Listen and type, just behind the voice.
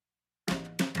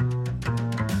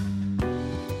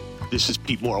This is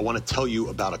Pete Moore. I want to tell you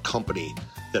about a company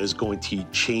that is going to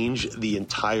change the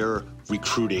entire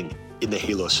recruiting in the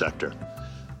Halo sector.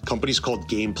 The company's called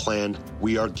Game Plan.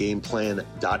 We are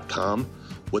GamePlan.com.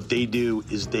 What they do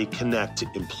is they connect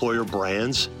employer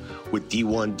brands with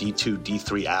D1, D2,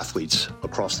 D3 athletes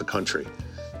across the country.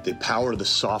 They power the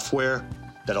software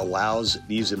that allows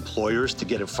these employers to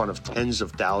get in front of tens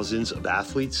of thousands of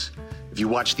athletes. If you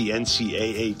watch the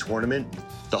NCAA tournament,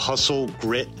 the hustle,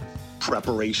 grit,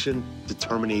 preparation,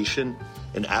 determination,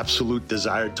 and absolute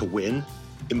desire to win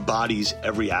embodies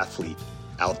every athlete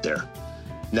out there.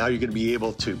 Now you're going to be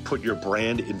able to put your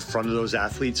brand in front of those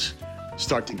athletes,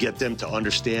 start to get them to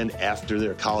understand after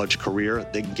their college career,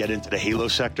 they can get into the Halo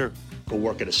sector, go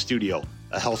work at a studio,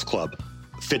 a health club,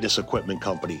 a fitness equipment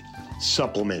company,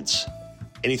 supplements,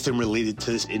 anything related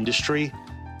to this industry.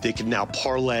 They can now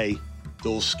parlay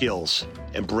those skills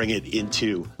and bring it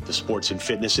into the sports and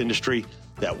fitness industry,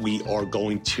 that we are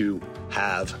going to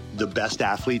have the best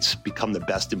athletes become the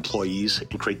best employees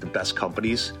and create the best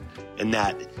companies. And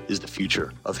that is the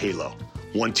future of Halo.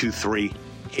 123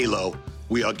 Halo.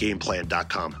 We are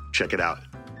GamePlan.com. Check it out.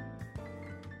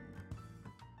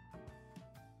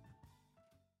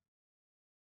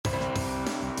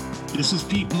 This is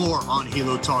Pete Moore on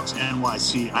Halo Talks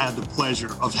NYC. I had the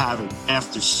pleasure of having,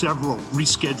 after several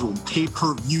rescheduled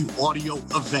pay-per-view audio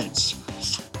events,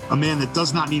 a man that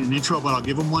does not need an intro, but I'll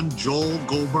give him one. Joel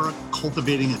Goldberg,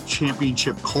 cultivating a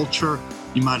championship culture.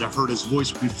 You might have heard his voice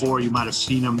before. You might have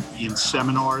seen him in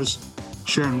seminars,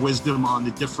 sharing wisdom on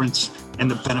the difference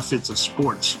and the benefits of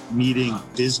sports meeting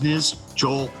business.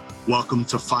 Joel, welcome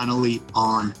to finally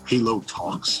on Halo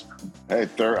Talks. Hey,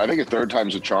 I think a third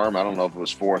time's a charm. I don't know if it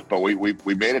was fourth, but we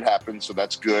made it happen, so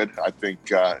that's good. I think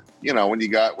when you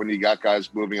got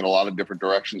guys moving in a lot of different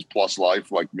directions, plus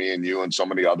life, like me and you and so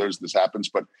many others, this happens.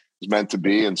 But it's meant to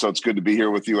be, and so it's good to be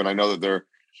here with you. And I know that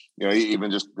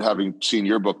even just having seen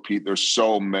your book, Pete, there's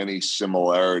so many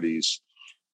similarities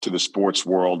to the sports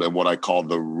world and what I call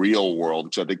the real world.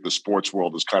 Which I think the sports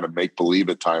world is kind of make believe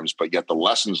at times, but yet the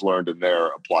lessons learned in there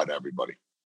apply to everybody.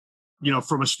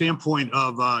 From a standpoint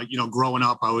of, growing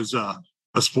up, I was a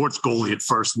sports goalie at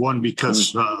first. One,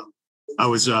 because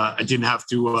I didn't have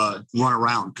to run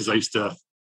around because I used to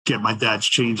get my dad's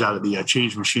change out of the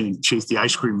change machine and chase the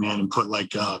ice cream man and put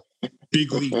like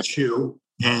Big League Chew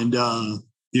and,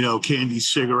 candy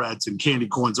cigarettes and candy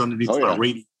corns underneath my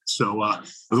radio. So I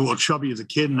was a little chubby as a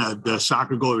kid, and the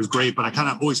soccer goalie was great, but I kind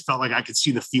of always felt like I could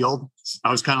see the field. I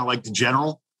was kind of like the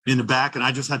general in the back, and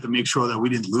I just had to make sure that we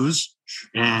didn't lose,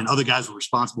 and other guys were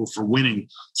responsible for winning.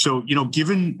 So,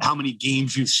 given how many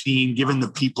games you've seen, given the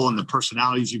people and the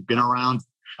personalities you've been around,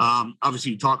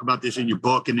 obviously you talk about this in your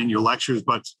book and in your lectures,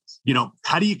 but,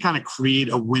 how do you kind of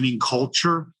create a winning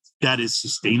culture that is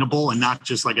sustainable and not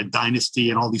just like a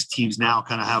dynasty, and all these teams now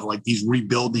kind of have like these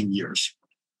rebuilding years?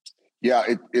 Yeah,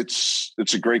 it's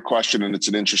a great question, and it's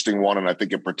an interesting one, and I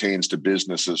think it pertains to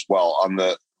business as well.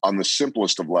 On the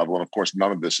simplest of level, and of course,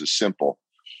 none of this is simple.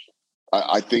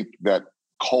 I think that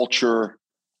culture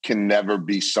can never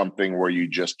be something where you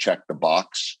just check the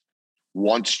box.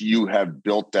 Once you have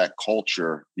built that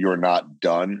culture, you're not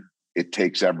done. It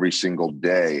takes every single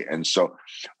day. And so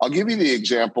I'll give you the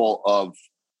example of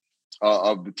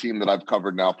the team that I've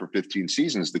covered now for 15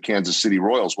 seasons, the Kansas City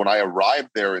Royals. When I arrived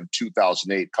there in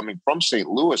 2008, coming from St.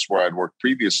 Louis, where I'd worked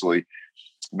previously,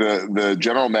 the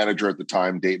general manager at the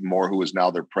time, Dayton Moore, who is now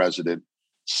their president,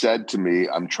 said to me,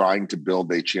 I'm trying to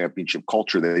build a championship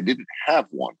culture. They didn't have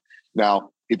one. Now,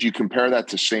 if you compare that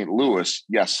to St. Louis,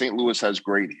 yes, St. Louis has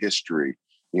great history.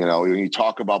 When you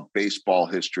talk about baseball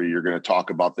history, you're going to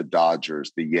talk about the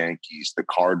Dodgers, the Yankees, the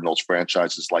Cardinals,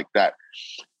 franchises like that.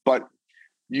 But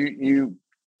you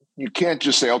can't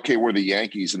just say, okay, we're the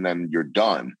Yankees, and then you're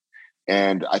done.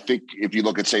 And I think if you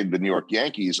look at, say, the New York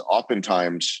Yankees,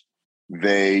 oftentimes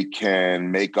they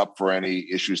can make up for any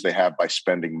issues they have by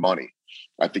spending money.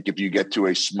 I think if you get to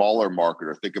a smaller market,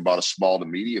 or think about a small to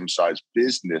medium-sized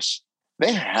business,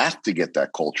 they have to get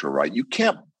that culture right. You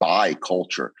can't buy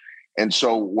culture. And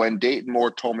so when Dayton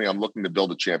Moore told me I'm looking to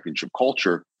build a championship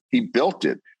culture, he built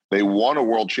it. They won a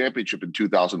world championship in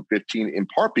 2015, in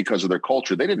part because of their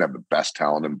culture. They didn't have the best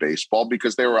talent in baseball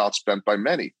because they were outspent by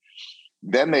many.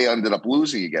 Then they ended up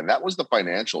losing again. That was the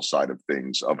financial side of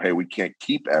things of, hey, we can't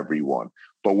keep everyone.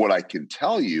 But what I can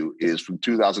tell you is from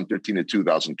 2015 to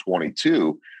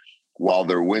 2022, while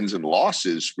their wins and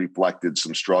losses reflected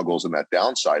some struggles and that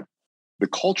downside, the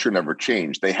culture never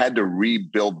changed. They had to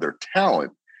rebuild their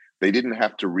talent. They didn't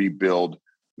have to rebuild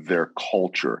their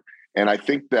culture. And I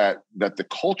think that the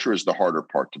culture is the harder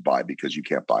part to buy because you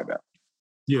can't buy that.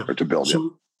 Yeah. Or to build it.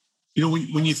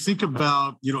 When you think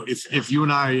about, if you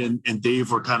and I and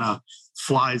Dave were kind of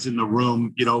flies in the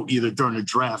room, either during a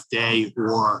draft day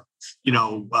or,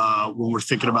 when we're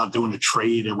thinking about doing a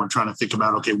trade and we're trying to think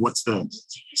about, okay, what's the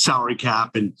salary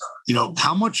cap and,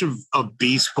 how much of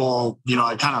baseball,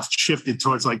 I kind of shifted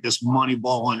towards like this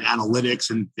Moneyball and analytics,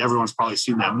 and everyone's probably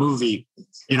seen that movie,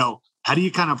 how do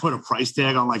you kind of put a price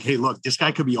tag on like, hey, look, this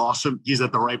guy could be awesome. He's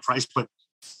at the right price, but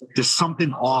there's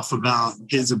something off about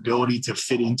his ability to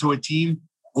fit into a team,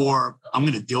 or I'm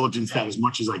going to diligence that as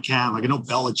much as I can. Like I know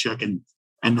Belichick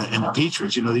and the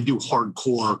Patriots, they do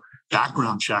hardcore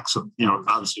background checks.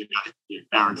 Obviously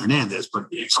Aaron Hernandez, but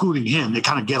excluding him, they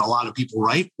kind of get a lot of people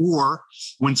right. Or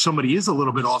when somebody is a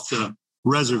little bit off the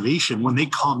reservation, when they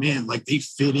come in, like they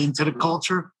fit into the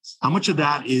culture, how much of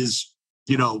that is,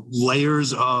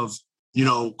 layers of,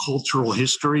 cultural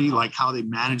history, like how they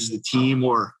manage the team,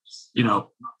 or,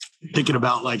 thinking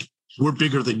about like, we're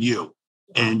bigger than you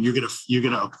and you're going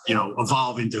to,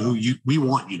 evolve into who we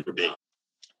want you to be.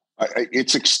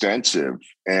 It's extensive.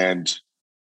 And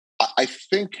I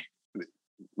think,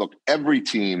 look, every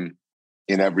team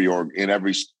in every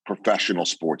professional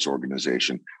sports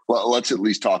organization, well, let's at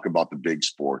least talk about the big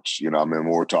sports,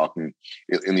 we're talking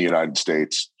in the United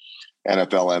States,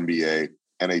 NFL, NBA,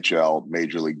 NHL,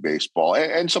 Major League Baseball,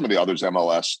 and some of the others,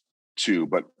 MLS too.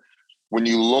 But when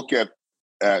you look at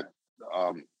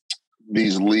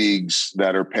these leagues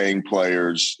that are paying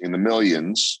players in the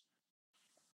millions,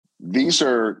 these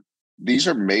are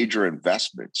major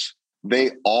investments.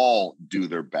 They all do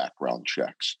their background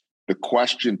checks. The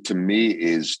question to me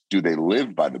is, do they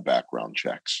live by the background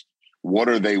checks? What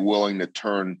are they willing to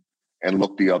turn and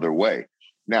look the other way?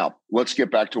 Now, let's get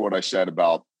back to what I said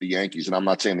about the Yankees. And I'm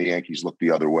not saying the Yankees look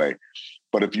the other way,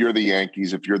 but if you're the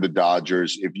Yankees, if you're the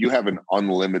Dodgers, if you have an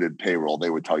unlimited payroll, they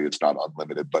would tell you it's not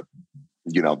unlimited, but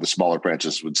the smaller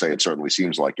franchises would say it certainly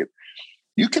seems like it.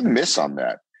 You can miss on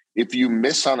that. If you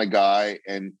miss on a guy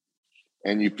and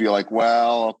you feel like,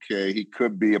 well, okay, he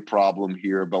could be a problem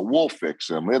here, but we'll fix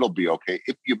him. It'll be okay.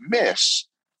 If you miss,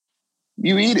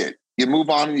 you eat it. You move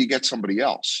on and you get somebody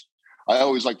else. I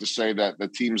always like to say that the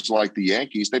teams like the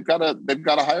Yankees, they've got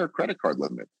a higher credit card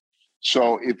limit.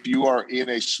 So if you are in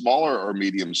a smaller or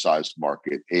medium-sized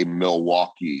market, a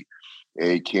Milwaukee,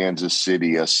 a Kansas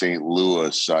City, a St.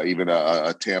 Louis, even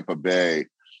a Tampa Bay,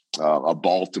 a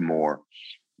Baltimore,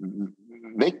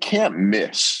 they can't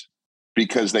miss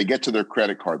because they get to their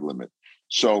credit card limit.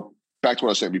 So back to what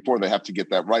I was saying before, they have to get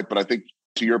that right. But I think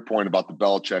to your point about the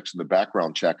Belichicks and the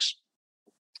background checks,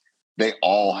 they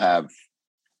all have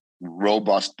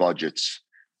robust budgets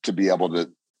to be able to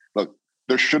look.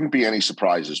 There shouldn't be any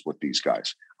surprises with these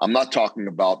guys. I'm not talking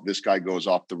about this guy goes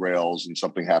off the rails and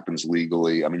something happens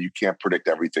legally. I mean, you can't predict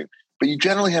everything, but you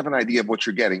generally have an idea of what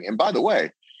you're getting. And by the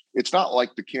way, it's not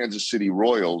like the Kansas City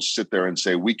Royals sit there and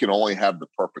say, we can only have the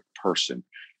perfect person.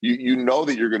 You know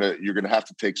that you're gonna have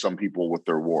to take some people with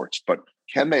their warts, but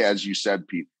can they, as you said,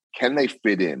 Pete, can they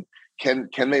fit in? Can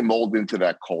they mold into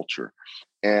that culture?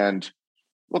 And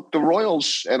look, the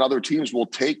Royals and other teams will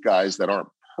take guys that aren't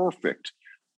perfect,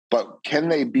 but can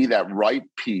they be that right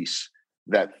piece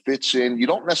that fits in? You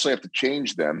don't necessarily have to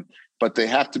change them, but they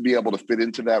have to be able to fit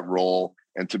into that role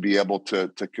and to be able to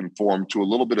conform to a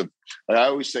little bit of, I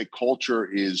always say culture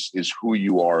is who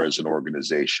you are as an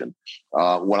organization.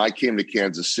 When I came to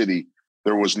Kansas City,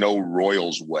 there was no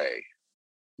Royals way.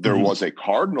 There was a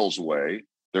Cardinals way.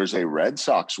 There's a Red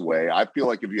Sox way. I feel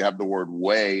like if you have the word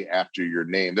way after your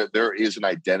name, that there is an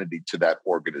identity to that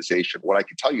organization. What I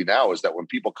can tell you now is that when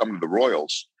people come to the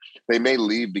Royals, they may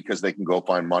leave because they can go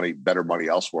find better money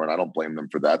elsewhere. And I don't blame them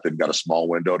for that. They've got a small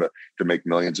window to make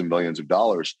millions and millions of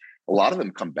dollars. A lot of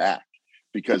them come back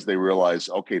because they realize,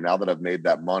 okay, now that I've made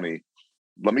that money,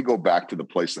 let me go back to the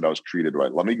place that I was treated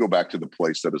right. Let me go back to the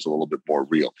place that is a little bit more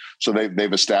real. So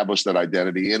they've established that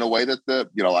identity in a way that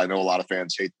I know a lot of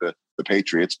fans hate the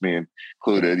Patriots, me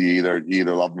included. You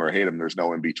either love them or hate them. There's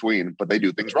no in between, but they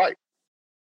do things right.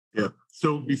 Yeah.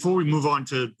 So before we move on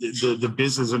to the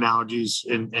business analogies,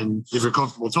 and if you're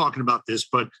comfortable talking about this,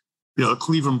 but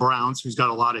Cleveland Browns, who's got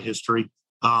a lot of history,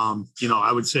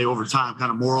 I would say over time,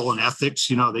 kind of moral and ethics,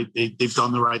 they've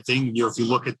done the right thing. If you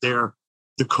look at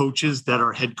the coaches that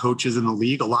are head coaches in the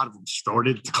league, a lot of them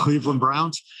started at the Cleveland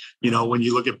Browns. When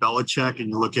you look at Belichick and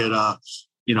you look at,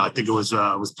 I think it was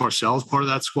Parcells part of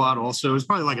that squad also. It was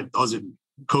probably like a dozen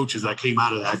coaches that came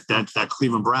out of that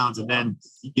Cleveland Browns. And then,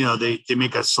 they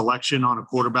make a selection on a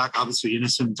quarterback, obviously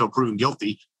innocent until proven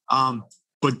guilty.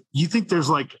 But you think there's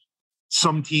like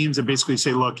some teams that basically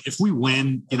say, look, if we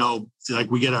win,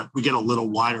 like we get a little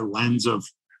wider lens of,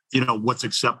 what's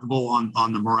acceptable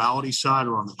on the morality side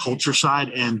or on the culture side.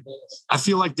 And I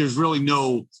feel like there's really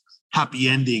no happy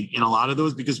ending in a lot of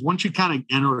those, because once you kind of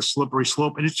enter a slippery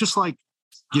slope, and it's just like,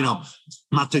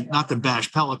 not to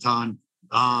bash Peloton,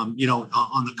 on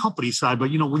the company side,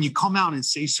 but when you come out and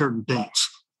say certain things,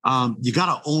 you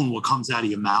got to own what comes out of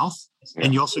your mouth,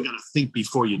 and you also got to think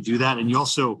before you do that, and you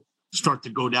also start to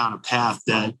go down a path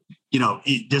that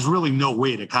there's really no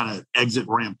way to kind of exit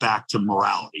ramp back to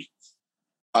morality.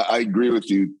 I agree with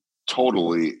you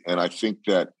totally, and I think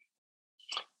that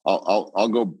I'll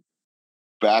go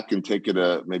back and take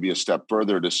it maybe a step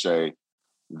further to say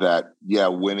that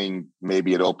winning,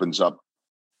 maybe it opens up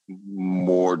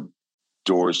more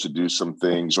doors to do some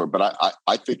things, but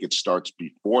I think it starts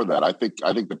before that. I think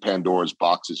the Pandora's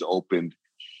box is opened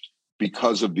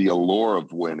because of the allure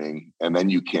of winning, and then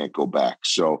you can't go back.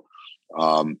 So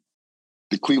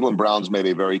the Cleveland Browns made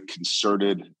a very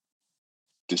concerted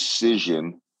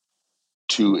decision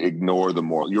to ignore the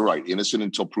moral. You're right, innocent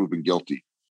until proven guilty.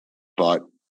 But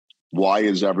why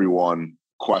is everyone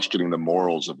questioning the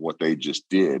morals of what they just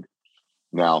did?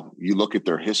 Now, you look at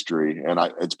their history, and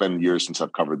it's been years since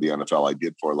I've covered the NFL. I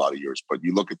did for a lot of years, but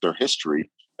you look at their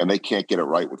history, and they can't get it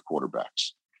right with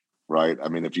quarterbacks, right? I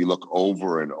mean, if you look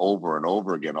over and over and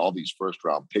over again, all these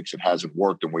first-round picks, it hasn't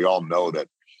worked, and we all know that,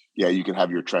 you can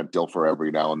have your Trent Dilfer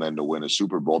every now and then to win a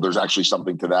Super Bowl. There's actually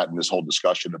something to that in this whole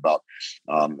discussion about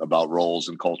roles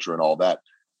and culture and all that,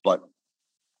 but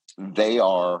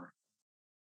they're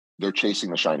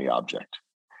chasing the shiny object,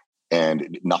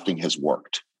 and nothing has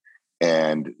worked.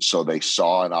 And so they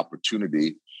saw an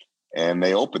opportunity, and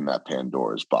they opened that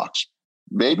Pandora's box.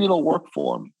 Maybe it'll work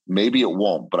for them. Maybe it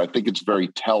won't. But I think it's very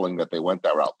telling that they went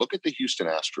that route. Look at the Houston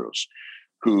Astros,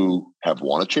 who have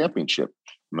won a championship.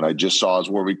 I mean, I just saw, as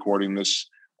we're recording this,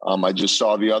 I just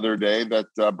saw the other day that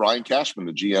Brian Cashman,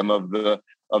 the GM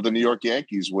of the New York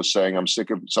Yankees, was saying, I'm sick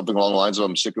of something along the lines of,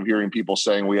 I'm sick of hearing people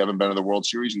saying we haven't been in the World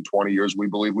Series in 20 years. We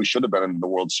believe we should have been in the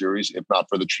World Series, if not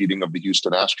for the cheating of the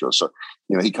Houston Astros. So,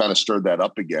 he kind of stirred that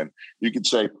up again. You could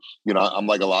say, I'm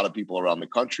like a lot of people around the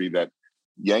country, that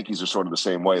Yankees are sort of the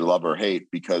same way, love or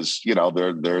hate, because,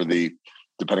 they're the,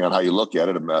 depending on how you look at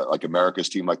it, like America's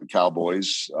team, like the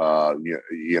Cowboys, or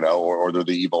they're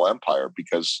the evil empire,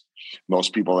 because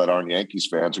most people that aren't Yankees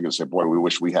fans are going to say, boy, we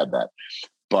wish we had that.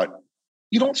 But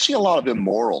you don't see a lot of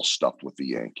immoral stuff with the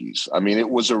Yankees. I mean, it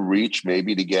was a reach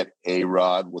maybe to get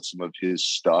A-Rod with some of his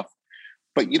stuff,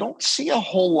 but you don't see a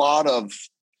whole lot of,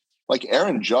 like,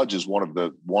 Aaron Judge is one of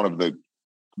the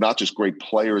not just great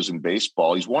players in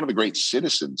baseball, he's one of the great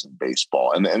citizens in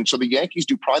baseball. And so the Yankees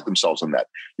do pride themselves on that.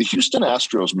 The Houston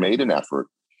Astros made an effort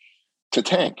to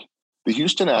tank. The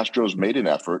Houston Astros made an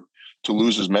effort to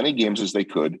lose as many games as they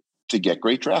could to get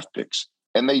great draft picks.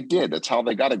 And they did. That's how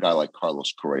they got a guy like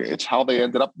Carlos Correa. It's how they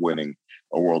ended up winning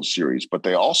a World Series. But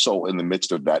they also, in the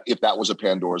midst of that, if that was a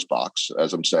Pandora's box,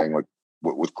 as I'm saying, like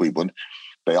with Cleveland,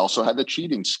 they also had the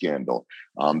cheating scandal.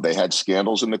 They had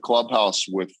scandals in the clubhouse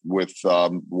with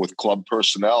club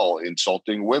personnel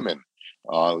insulting women,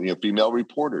 female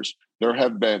reporters. There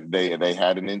have been they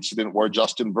had an incident where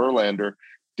Justin Verlander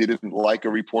didn't like a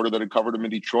reporter that had covered him in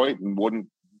Detroit and wouldn't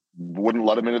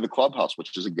let him into the clubhouse,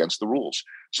 which is against the rules.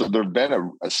 So there've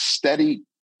been a steady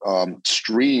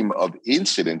stream of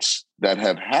incidents that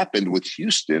have happened with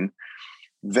Houston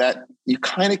that you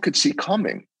kind of could see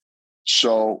coming.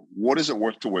 So what is it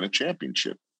worth to win a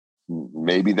championship?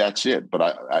 Maybe that's it.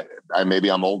 But I maybe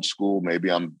I'm old school,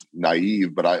 maybe I'm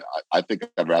naive, but I think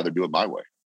I'd rather do it my way.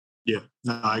 Yeah,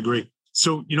 no, I agree.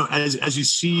 So, as you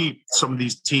see some of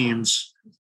these teams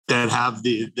that have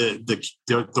the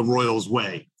Royals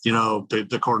way,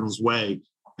 the Cardinals way,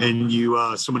 and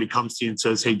somebody comes to you and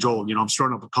says, "Hey, Joel, I'm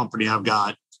starting up a company. I've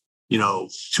got,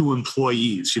 2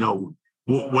 employees.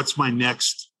 What's my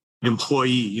next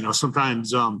employee?"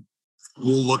 Sometimes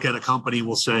we'll look at a company and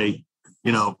we'll say,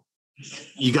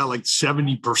 you got like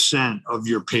 70% of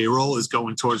your payroll is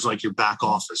going towards like your back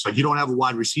office. Like, you don't have a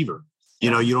wide receiver,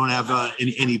 you don't have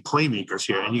any playmakers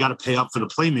here, and you got to pay up for the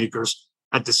playmakers.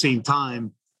 At the same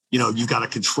time, you've got to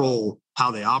control how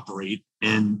they operate.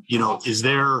 And, is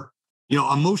there,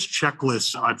 on most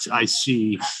checklists I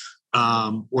see,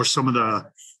 or some of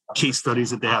the case studies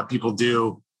that they have people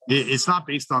do, it's not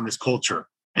based on this culture.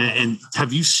 And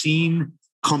have you seen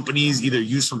companies either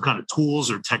use some kind of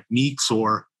tools or techniques,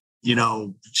 or,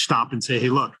 stop and say, "Hey,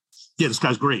 look, this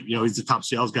guy's great. He's the top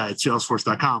sales guy at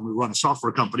Salesforce.com. We run a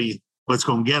software company. Let's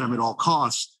go and get him at all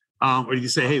costs." Or you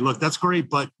say, "Hey, look, that's great,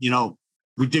 but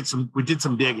we did some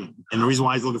digging, and the reason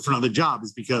why he's looking for another job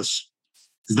is because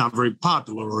he's not very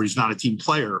popular, or he's not a team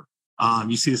player."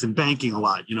 You see this in banking a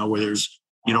lot, where there's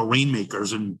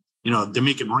rainmakers, and they're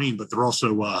making rain, but they're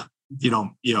also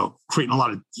creating a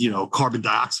lot of carbon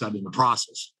dioxide in the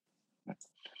process.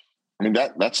 I mean,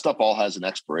 that stuff all has an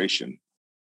expiration.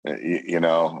 They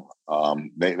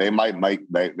might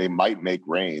make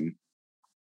rain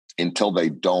until they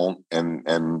don't,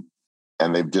 and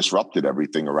they've disrupted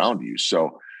everything around you.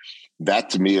 So that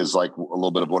to me is like a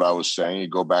little bit of what I was saying. You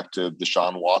go back to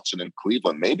Deshaun Watson in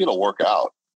Cleveland. Maybe it'll work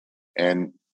out,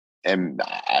 and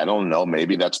I don't know.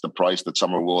 Maybe that's the price that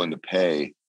some are willing to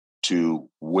pay to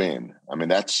win. I mean,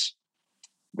 that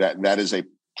is a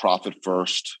profit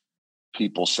first,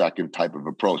 people second type of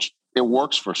approach. It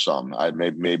works for some.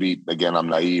 Maybe again, I'm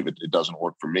naive. It doesn't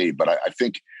work for me, but I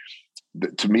think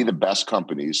to me, the best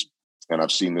companies, and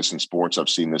I've seen this in sports, I've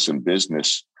seen this in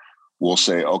business, will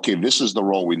say, okay, this is the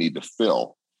role we need to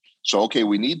fill. So, okay,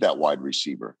 we need that wide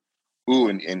receiver. Ooh,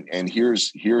 and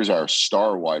here's our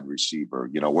star wide receiver.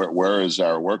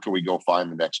 Where can we go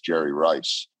find the next Jerry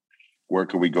Rice? Where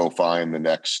can we go find the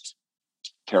next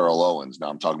Terrell Owens? Now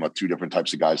I'm talking about two different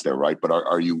types of guys there, right? But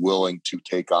are you willing to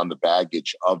take on the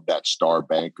baggage of that star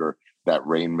banker, that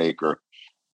rainmaker?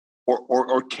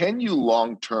 Or can you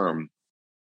long-term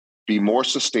be more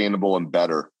sustainable and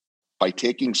better by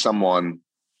taking someone?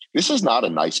 This is not a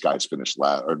nice guys finish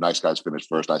last or nice guys finish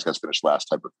first, nice guys finish last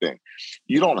type of thing.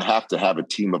 You don't have to have a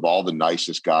team of all the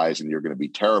nicest guys and you're going to be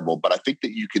terrible. But I think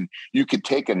that you can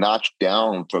take a notch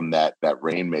down from that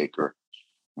rainmaker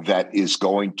that is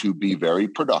going to be very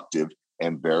productive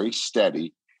and very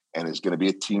steady and is going to be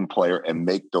a team player and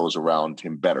make those around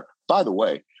him better. By the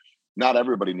way, not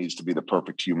everybody needs to be the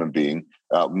perfect human being.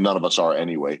 None of us are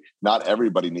anyway. Not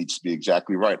everybody needs to be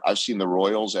exactly right. I've seen the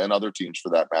Royals and other teams for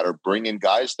that matter bring in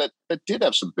guys that did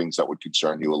have some things that would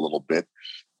concern you a little bit,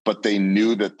 but they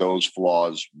knew that those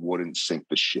flaws wouldn't sink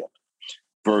the ship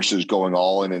versus going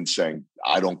all in and saying,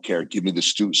 I don't care, give me the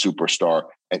superstar.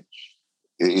 And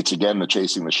it's again, the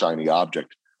chasing the shiny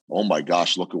object. Oh my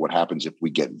gosh, look at what happens if we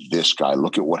get this guy.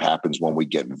 Look at what happens when we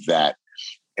get that.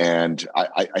 And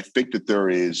I think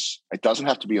that it doesn't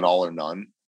have to be an all or none,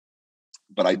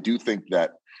 but I do think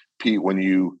that, Pete, when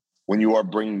you are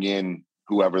bringing in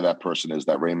whoever that person is,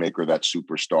 that rainmaker, that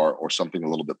superstar, or something a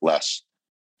little bit less,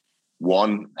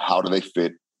 one, how do they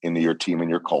fit into your team and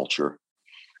your culture?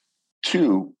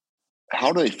 Two,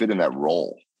 how do they fit in that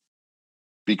role?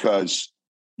 Because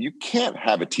you can't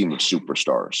have a team of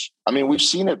superstars. I mean, we've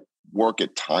seen it work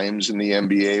at times in the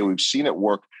NBA. We've seen it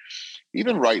work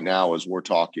even right now as we're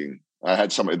talking.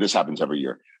 This happens every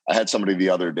year. I had somebody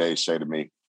the other day say to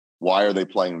me, why are they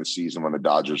playing the season when the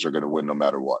Dodgers are going to win no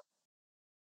matter what?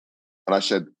 And I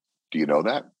said, do you know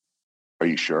that? Are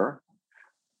you sure?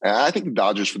 And I think the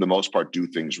Dodgers, for the most part, do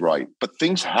things right. But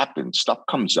things happen. Stuff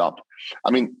comes up.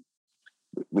 I mean,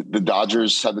 the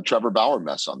Dodgers had the Trevor Bauer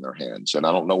mess on their hands, and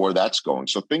I don't know where that's going.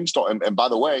 So things don't. And by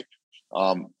the way,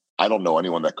 I don't know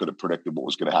anyone that could have predicted what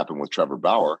was going to happen with Trevor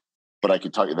Bauer. But I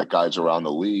can tell you that guys around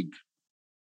the league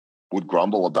would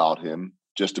grumble about him,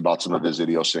 just about some of his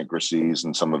idiosyncrasies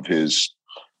and some of his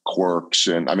quirks.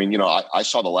 And I mean, I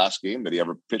saw the last game that he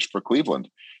ever pitched for Cleveland,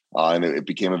 and it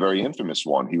became a very infamous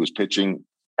one. He was pitching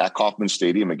at Kauffman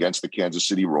Stadium against the Kansas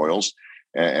City Royals,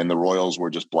 and the Royals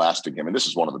were just blasting him. And this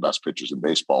is one of the best pitchers in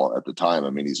baseball at the time. I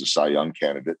mean, he's a Cy Young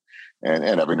candidate, and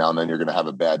every now and then you're going to have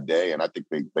a bad day. And I think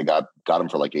they got him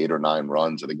for like 8 or 9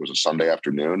 runs. I think it was a Sunday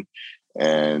afternoon,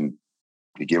 and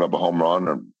he gave up a home run,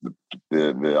 or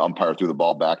the umpire threw the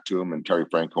ball back to him, and Terry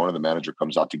Francona, the manager,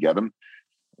 comes out to get him.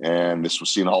 And this was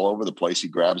seen all over the place. He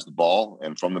grabs the ball,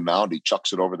 and from the mound, he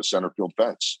chucks it over the center field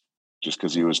fence just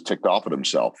because he was ticked off at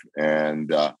himself.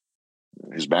 And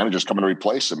his manager's coming to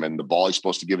replace him, and the ball he's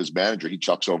supposed to give his manager, he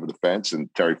chucks over the fence, and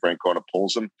Terry Francona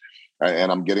pulls him. And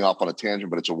I'm getting off on a tangent,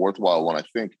 but it's a worthwhile one, I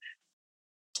think.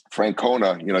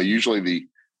 Francona, usually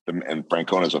and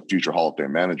Francona is a future Hall of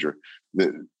Fame manager.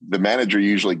 The manager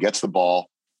usually gets the ball,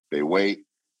 they wait,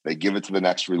 they give it to the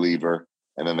next reliever,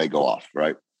 and then they go off,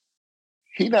 right?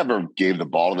 He never gave the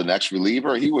ball to the next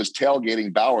reliever. He was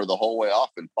tailgating Bauer the whole way off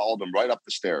and followed him right up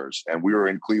the stairs. And we were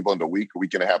in Cleveland a week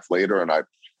and a half later, and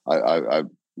I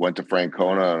went to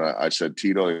Francona and I said,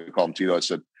 Tito, I called him Tito. I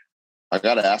said, I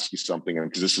got to ask you something, and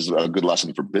because this is a good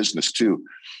lesson for business too.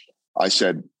 I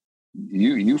said,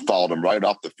 you followed him right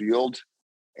off the field.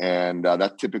 And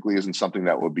that typically isn't something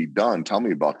that would be done. Tell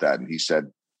me about that. And he said,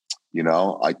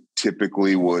 I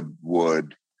typically would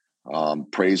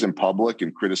praise in public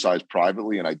and criticize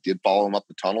privately. And I did follow him up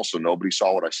the tunnel, so nobody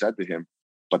saw what I said to him,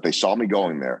 but they saw me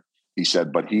going there. He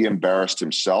said, but he embarrassed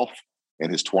himself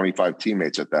and his 25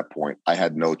 teammates at that point. I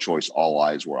had no choice. All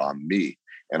eyes were on me,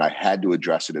 and I had to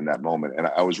address it in that moment. And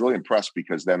I was really impressed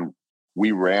because then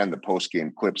we ran the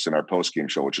post-game clips in our post-game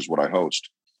show, which is what I host,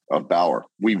 of Bauer.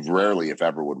 We rarely, if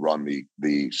ever, would run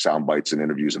the sound bites and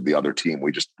interviews of the other team.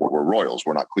 We're Royals.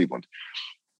 We're not Cleveland.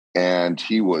 And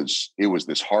it was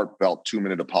this heartfelt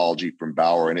 2-minute apology from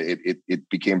Bauer. And it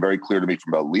became very clear to me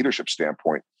from a leadership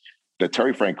standpoint that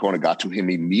Terry Francona got to him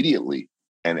immediately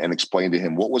and explained to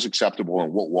him what was acceptable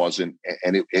and what wasn't.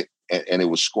 And it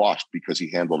was squashed because he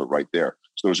handled it right there.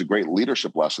 So there was a great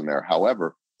leadership lesson there.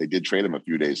 However, they did trade him a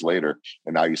few days later,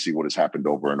 and now you see what has happened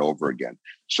over and over again.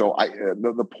 So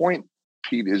the point,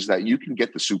 Pete, is that you can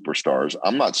get the superstars.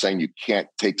 I'm not saying you can't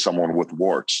take someone with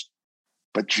warts,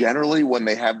 but generally when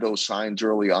they have those signs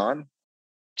early on,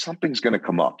 something's going to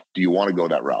come up. Do you want to go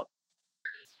that route?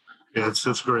 Yeah, that's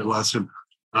a great lesson.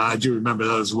 I do remember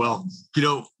that as well.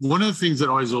 One of the things that I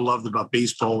always loved about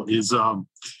baseball is all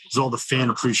the fan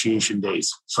appreciation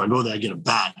days. So I go there, I get a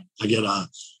bat, I get a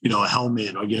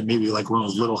helmet, I get maybe like one of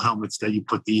those little helmets that you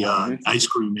put the ice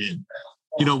cream in.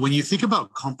 When you think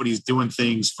about companies doing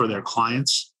things for their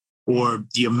clients or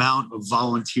the amount of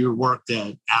volunteer work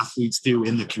that athletes do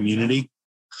in the community,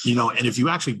 and if you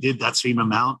actually did that same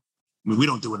amount, I mean, we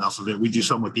don't do enough of it. We do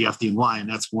something with the FDNY, and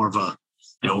that's more of a,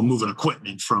 moving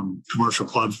equipment from commercial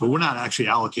clubs, but we're not actually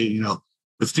allocating,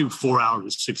 let's do 4 hours or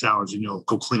 6 hours and,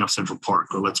 go clean up Central Park,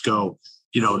 or let's go,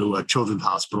 to a children's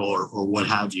hospital or what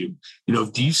have you.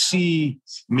 Do you see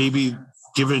maybe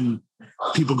given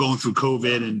people going through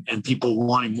COVID and people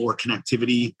wanting more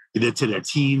connectivity either to their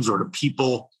teams or to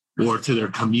people or to their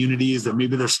communities, that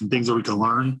maybe there's some things that we can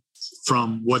learn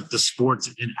from what the sports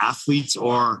and athletes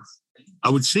are, I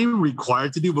would say,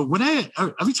 required to do. But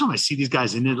every time I see these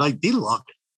guys in it, like, they love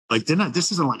it. Like, they're not,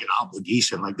 this isn't like an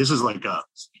obligation. Like, this is like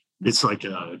it's like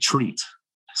a treat.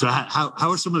 So how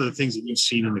are some of the things that you've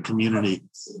seen in the community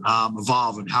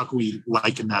evolve, and how can we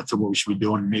liken that to what we should be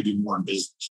doing maybe more in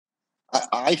business?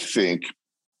 I think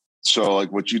so,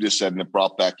 like what you just said, and it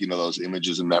brought back, those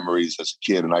images and memories as a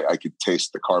kid. And I could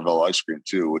taste the Carvel ice cream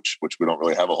too, which we don't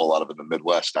really have a whole lot of in the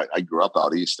Midwest. I grew up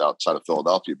out east, outside of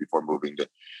Philadelphia, before moving to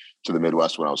the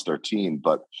Midwest when I was 13.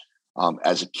 But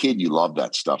as a kid, you love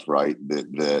that stuff, right?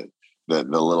 The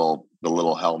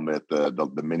little helmet,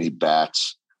 the mini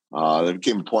bats. There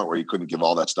became a point where you couldn't give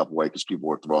all that stuff away because people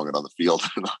were throwing it on the field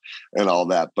and all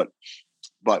that. But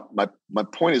my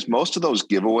point is, most of those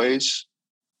giveaways,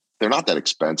 they're not that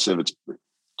expensive. It's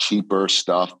cheaper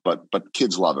stuff, but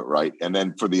kids love it, right? And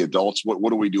then for the adults, what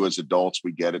do we do as adults?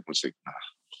 We get it and we say,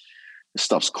 this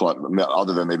stuff's cluttered.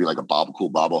 Other than maybe like a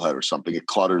cool bobblehead or something, it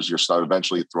clutters your stuff.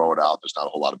 Eventually you throw it out. There's not a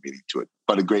whole lot of meaning to it,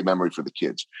 but a great memory for the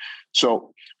kids.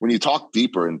 So when you talk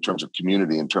deeper in terms of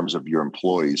community, in terms of your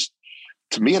employees,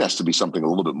 to me, it has to be something a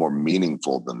little bit more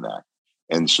meaningful than that.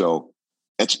 And so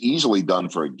it's easily done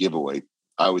for a giveaway.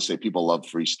 I always say people love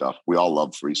free stuff. We all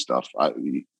love free stuff.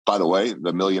 By the way,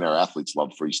 the millionaire athletes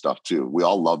love free stuff too. We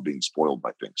all love being spoiled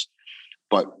by things.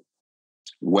 But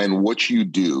when what you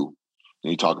do, and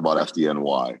you talk about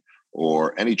FDNY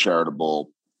or any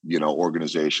charitable,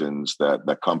 organizations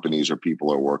that companies or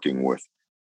people are working with,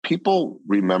 people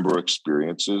remember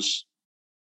experiences.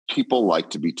 People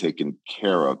like to be taken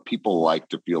care of. People like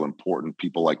to feel important.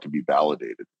 People like to be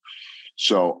validated.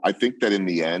 So I think that in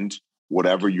the end,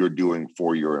 whatever you're doing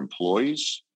for your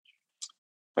employees,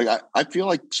 like I feel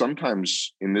like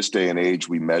sometimes in this day and age,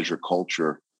 we measure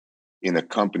culture in a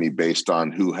company based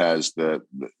on who has the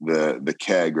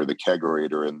keg or the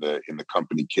kegerator in the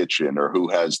company kitchen, or who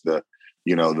has the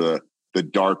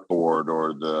dartboard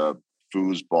or the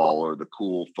foosball or the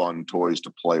cool, fun toys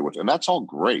to play with. And that's all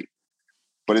great.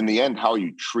 But in the end, how are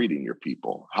you treating your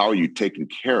people? How are you taking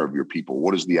care of your people?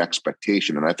 What is the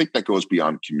expectation? And I think that goes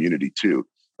beyond community too,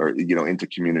 or, into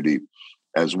community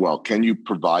as well. Can you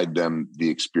provide them the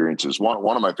experiences?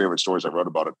 One of my favorite stories I wrote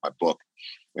about it in my book,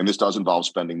 and this does involve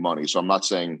spending money. So I'm not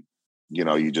saying,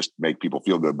 you just make people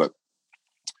feel good, but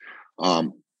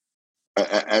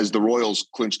as the Royals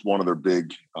clinched one of their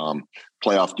big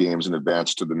playoff games and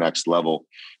advanced to the next level,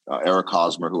 Eric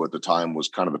Hosmer, who at the time was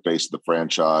kind of the face of the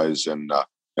franchise, and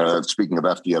speaking of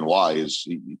FDNY,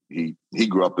 he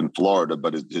grew up in Florida,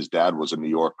 but his dad was a New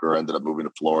Yorker, ended up moving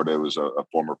to Florida. He was a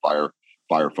former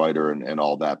firefighter and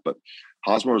all that. But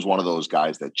Hosmer was one of those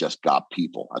guys that just got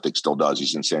people. I think still does.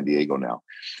 He's in San Diego now.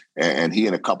 And he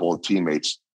and a couple of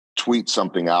teammates tweet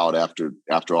something out after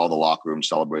all the locker room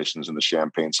celebrations and the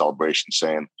champagne celebration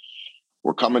saying,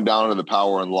 "We're coming down to the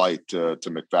Power and Light to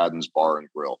McFadden's Bar and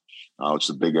Grill. It's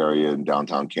a big area in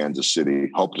downtown Kansas City.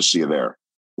 Hope to see you there."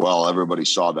 Well, everybody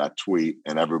saw that tweet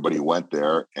and everybody went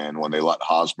there. And when they let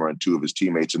Hosmer and two of his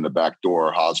teammates in the back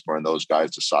door, Hosmer and those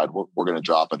guys decide we're going to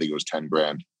drop, I think it was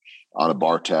 $10,000 on a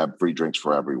bar tab, free drinks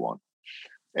for everyone.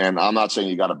 And I'm not saying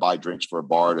you got to buy drinks for a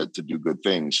bar to do good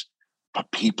things, but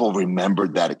people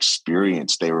remembered that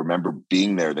experience. They remember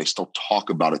being there. They still talk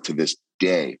about it to this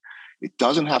day. It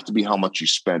doesn't have to be how much you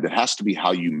spend. It has to be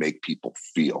how you make people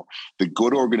feel. The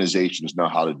good organizations know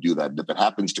how to do that. And if it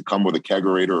happens to come with a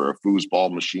kegerator or a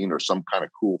foosball machine or some kind of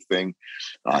cool thing,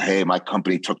 hey, my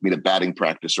company took me to batting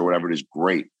practice or whatever it is,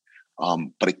 great.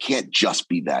 But it can't just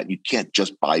be that. You can't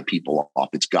just buy people off.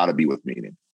 It's got to be with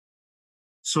meaning.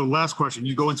 So last question,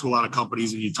 you go into a lot of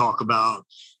companies and you talk about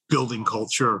building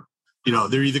culture.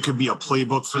 There either could be a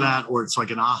playbook for that, or it's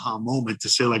like an aha moment to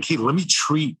say like, hey, let me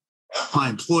treat my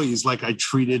employees like I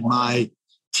treated my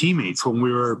teammates when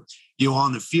we were,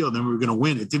 on the field and we were going to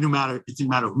win. It didn't matter. It didn't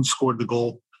matter who scored the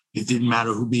goal. It didn't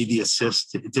matter who made the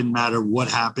assist. It didn't matter what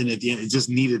happened at the end. It just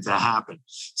needed to happen.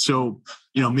 So,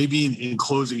 maybe in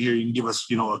closing here, you can give us,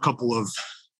 a couple of,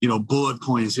 bullet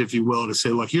points, if you will, to say,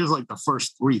 look, here's like the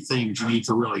first 3 things you need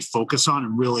to really focus on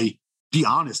and really be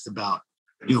honest about,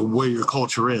 where your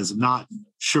culture is, and not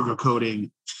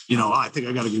sugarcoating, I think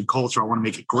I got a good culture. I want to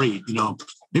make it great.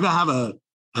 Maybe I have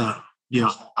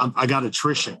I got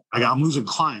attrition. I'm losing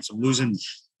clients. I'm losing,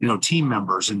 team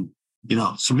members. And,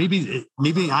 so maybe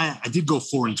I did go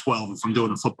 4-12 if I'm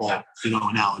doing a football,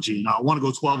 analogy, and I want to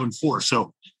go 12-4.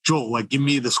 So Joel, like, give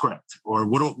me the script, or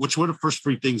what are the first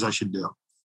 3 things I should do?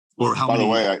 Or how many?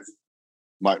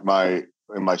 By the way,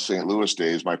 in my St. Louis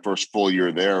days, my first full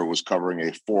year there was covering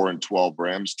a 4-12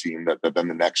 Rams team that then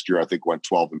the next year I think went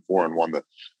 12-4 and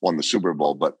won the Super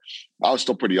Bowl. But I was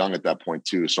still pretty young at that point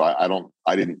too, so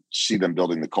I didn't see them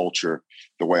building the culture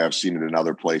the way I've seen it in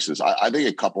other places. I think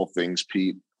a couple things,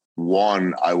 Pete.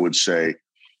 One, I would say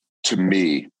to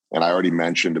me, and I already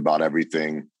mentioned about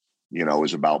everything,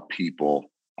 is about people.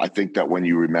 I think that when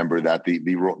you remember that the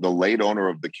late owner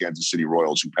of the Kansas City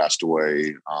Royals, who passed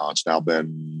away, it's now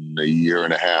been a year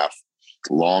and a half,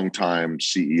 longtime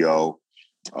CEO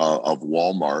of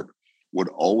Walmart, would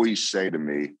always say to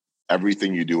me,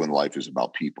 everything you do in life is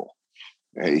about people.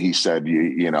 He said,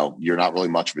 you're not really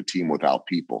much of a team without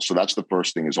people. So that's the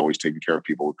first thing, is always taking care of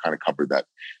people. We kind of covered that.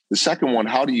 The second one,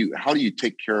 how do you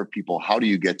take care of people? How do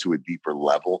you get to a deeper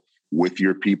level with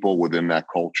your people within that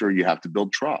culture? You have to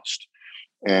build trust.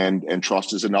 And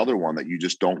trust is another one, that you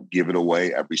just don't give it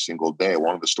away every single day.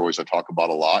 One of the stories I talk about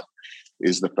a lot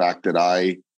is the fact that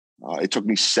it took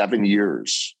me 7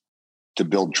 years to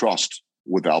build trust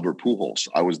with Albert Pujols.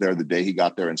 I was there the day he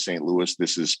got there in St. Louis.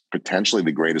 This is potentially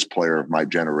the greatest player of my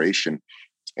generation.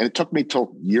 And it took me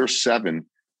till year 7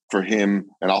 for him,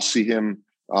 and I'll see him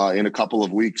in a couple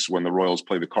of weeks when the Royals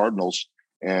play the Cardinals,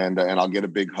 and I'll get a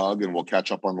big hug and we'll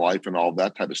catch up on life and all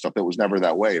that type of stuff. It was never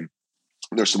that way. And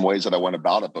there's some ways that I went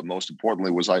about it, but most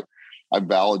importantly was I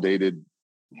validated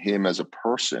him as a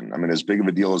person. I mean, as big of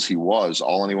a deal as he was,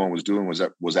 all anyone was doing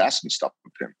was asking stuff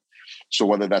of him. So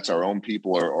whether that's our own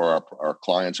people or our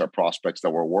clients, our prospects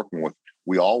that we're working with,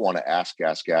 we all want to ask.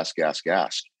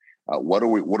 What are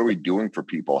we doing for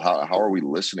people? How are we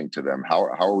listening to them? How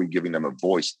are we giving them a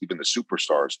voice, even the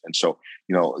superstars? And so,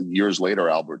 years later,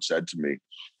 Albert said to me,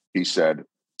 he said,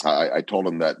 I told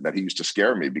him that he used to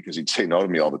scare me because he'd say no to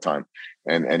me all the time.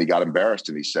 And he got embarrassed,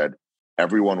 and he said,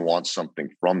 everyone wants something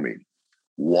from me.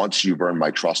 Once you've earned my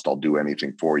trust, I'll do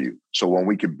anything for you. So when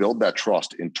we can build that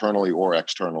trust internally or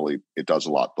externally, it does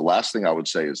a lot. The last thing I would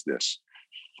say is this: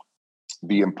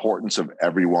 the importance of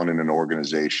everyone in an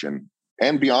organization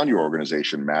and beyond your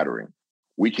organization mattering.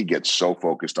 We could get so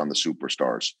focused on the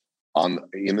superstars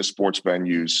in the sports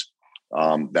venues,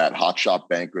 that hotshot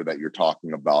banker that you're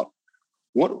talking about.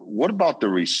 What about the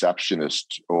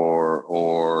receptionist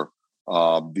or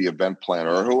the event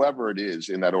planner or whoever it is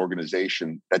in that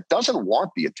organization that doesn't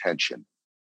want the attention,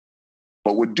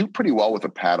 but would do pretty well with a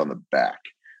pat on the back?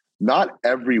 Not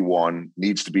everyone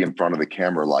needs to be in front of the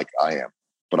camera like I am,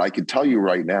 but I can tell you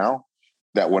right now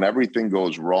that when everything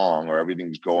goes wrong or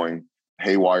everything's going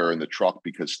haywire in the truck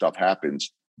because stuff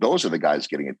happens, those are the guys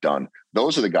getting it done.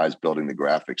 Those are the guys building the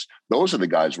graphics. Those are the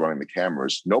guys running the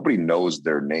cameras. Nobody knows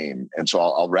their name. And so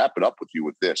I'll wrap it up with you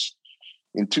with this.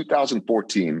 In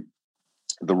 2014,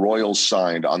 the Royals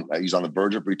signed he's on the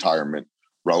verge of retirement,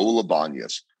 Raul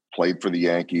Ibanez. Played for the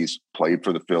Yankees, played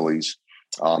for the Phillies.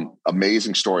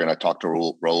 Amazing story. And I talked to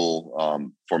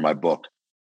Raul for my book.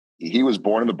 He was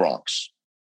born in the Bronx,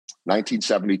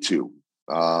 1972,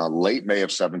 late May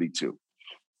of 72.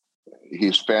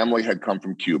 His family had come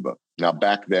from Cuba. Now,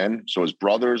 back then, so his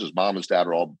brothers, his mom, his dad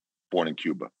are all born in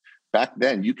Cuba. Back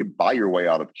then, you could buy your way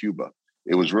out of Cuba.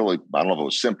 It was really, I don't know if it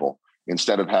was simple.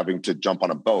 Instead of having to jump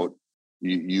on a boat,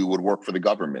 you would work for the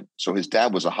government. So his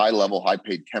dad was a high-level,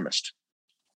 high-paid chemist.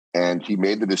 And he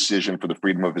made the decision for the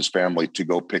freedom of his family to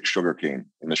go pick sugarcane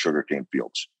in the sugarcane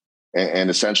fields, and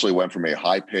essentially went from a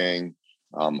high-paying,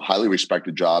 highly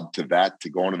respected job to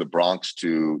going to the Bronx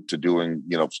to doing,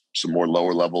 some more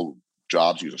lower-level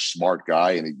jobs. He was a smart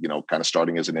guy and, kind of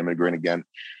starting as an immigrant again.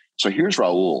 So here's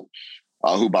Raul,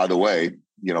 who, by the way,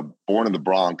 born in the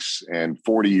Bronx and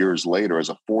 40 years later, as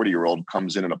a 40-year-old,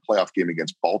 comes in a playoff game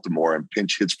against Baltimore and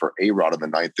pinch hits for A-Rod in the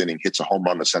ninth inning, hits a home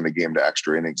run to send the game to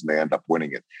extra innings, and they end up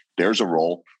winning it. There's a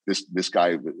role. This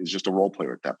guy is just a role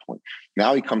player at that point.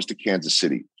 Now he comes to Kansas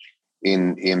City.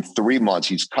 In 3 months,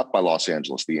 he's cut by Los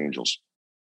Angeles, the Angels.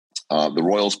 The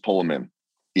Royals pull him in.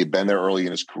 He had been there early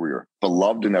in his career,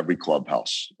 beloved in every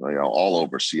clubhouse, all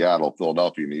over Seattle,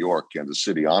 Philadelphia, New York, Kansas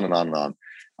City, on and on and on,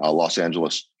 Los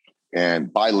Angeles.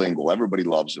 And bilingual, everybody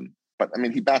loves him. But,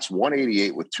 he bats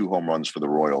 188 with 2 home runs for the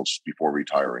Royals before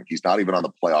retiring. He's not even on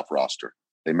the playoff roster.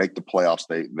 They make the playoffs.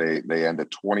 They end a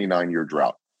 29-year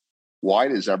drought. Why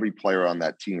does every player on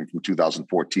that team from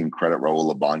 2014 credit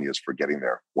Raul Ibanez for getting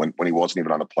there when he wasn't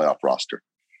even on the playoff roster?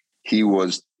 He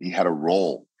had a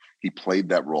role. He played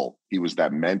that role. He was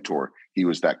that mentor. He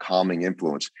was that calming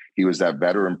influence. He was that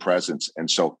veteran presence. And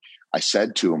so I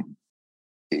said to him,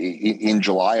 in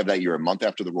July of that year, a month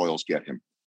after the Royals get him,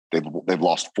 they've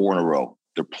lost 4 in a row.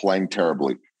 They're playing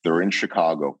terribly. They're in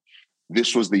Chicago.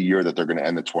 This was the year that they're going to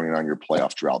end the 29-year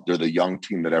playoff drought. They're the young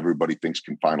team that everybody thinks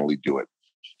can finally do it.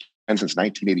 And since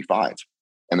 1985,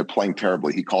 and they're playing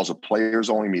terribly. He calls a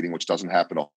players-only meeting, which doesn't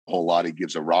happen a whole lot. He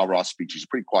gives a rah-rah speech. He's a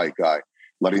pretty quiet guy,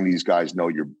 letting these guys know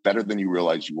you're better than you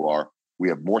realize you are. We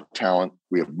have more talent.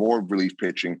 We have more relief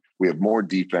pitching. We have more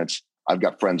defense. I've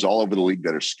got friends all over the league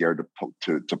that are scared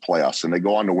to play us. And they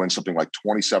go on to win something like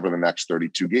 27 of the next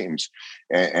 32 games.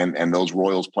 And those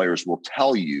Royals players will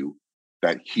tell you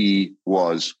that he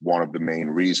was one of the main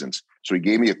reasons. So he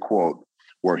gave me a quote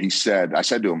where I said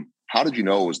to him, how did you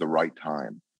know it was the right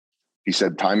time? He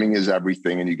said, timing is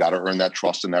everything, and you got to earn that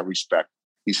trust and that respect.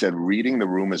 He said, reading the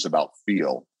room is about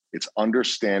feel. It's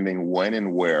understanding when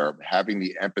and where, having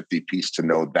the empathy piece to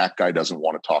know that guy doesn't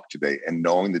want to talk today, and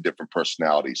knowing the different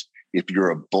personalities. If you're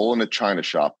a bull in a china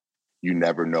shop, you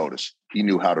never notice. He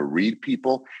knew how to read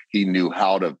people. He knew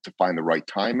how to find the right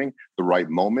timing, the right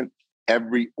moment.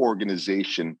 Every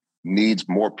organization needs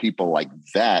more people like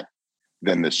that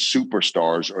than the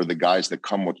superstars or the guys that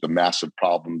come with the massive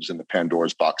problems in the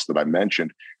Pandora's box that I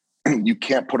mentioned. You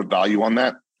can't put a value on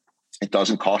that. It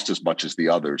doesn't cost as much as the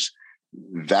others.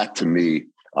 That, to me,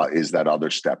 is that other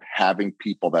step, having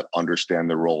people that understand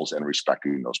their roles and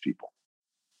respecting those people.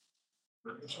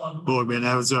 Boy, man,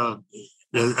 that's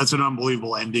an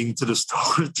unbelievable ending to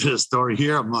the story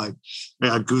here. I'm like, I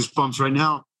got goosebumps right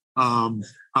now. I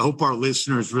hope our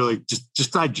listeners really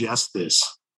just digest this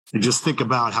and just think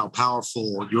about how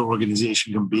powerful your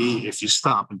organization can be if you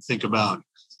stop and think about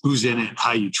who's in it,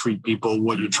 how you treat people,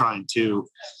 what you're trying to,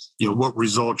 what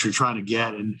results you're trying to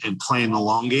get, and playing the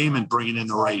long game and bringing in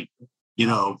the right,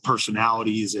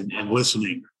 personalities and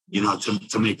listening,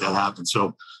 to make that happen.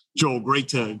 So, Joel, great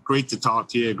to talk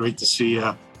to you. Great to see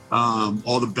you.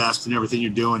 All the best in everything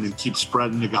you're doing, and keep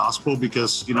spreading the gospel,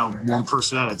 because, one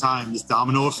person at a time, this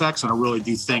domino effects. And I really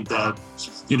do think that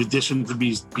in addition to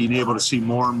being able to see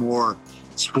more and more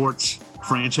sports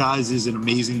franchises and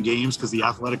amazing games, because the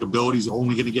athletic ability is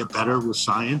only going to get better with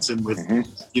science and with,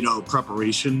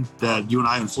 preparation that you and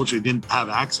I unfortunately didn't have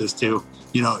access to,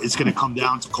 it's going to come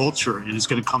down to culture, and it's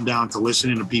going to come down to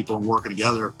listening to people and working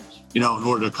together, in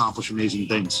order to accomplish amazing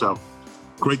things. So,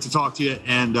 great to talk to you,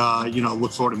 and,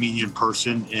 look forward to meeting you in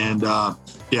person. And,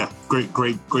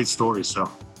 great story. So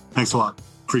thanks a lot.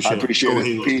 Appreciate it. I appreciate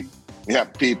it, Pete. Yeah,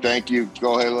 Pete, thank you.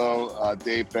 Go Halo.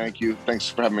 Dave, thank you. Thanks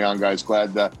for having me on, guys.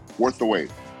 Glad worth the wait.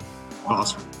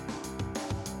 Awesome.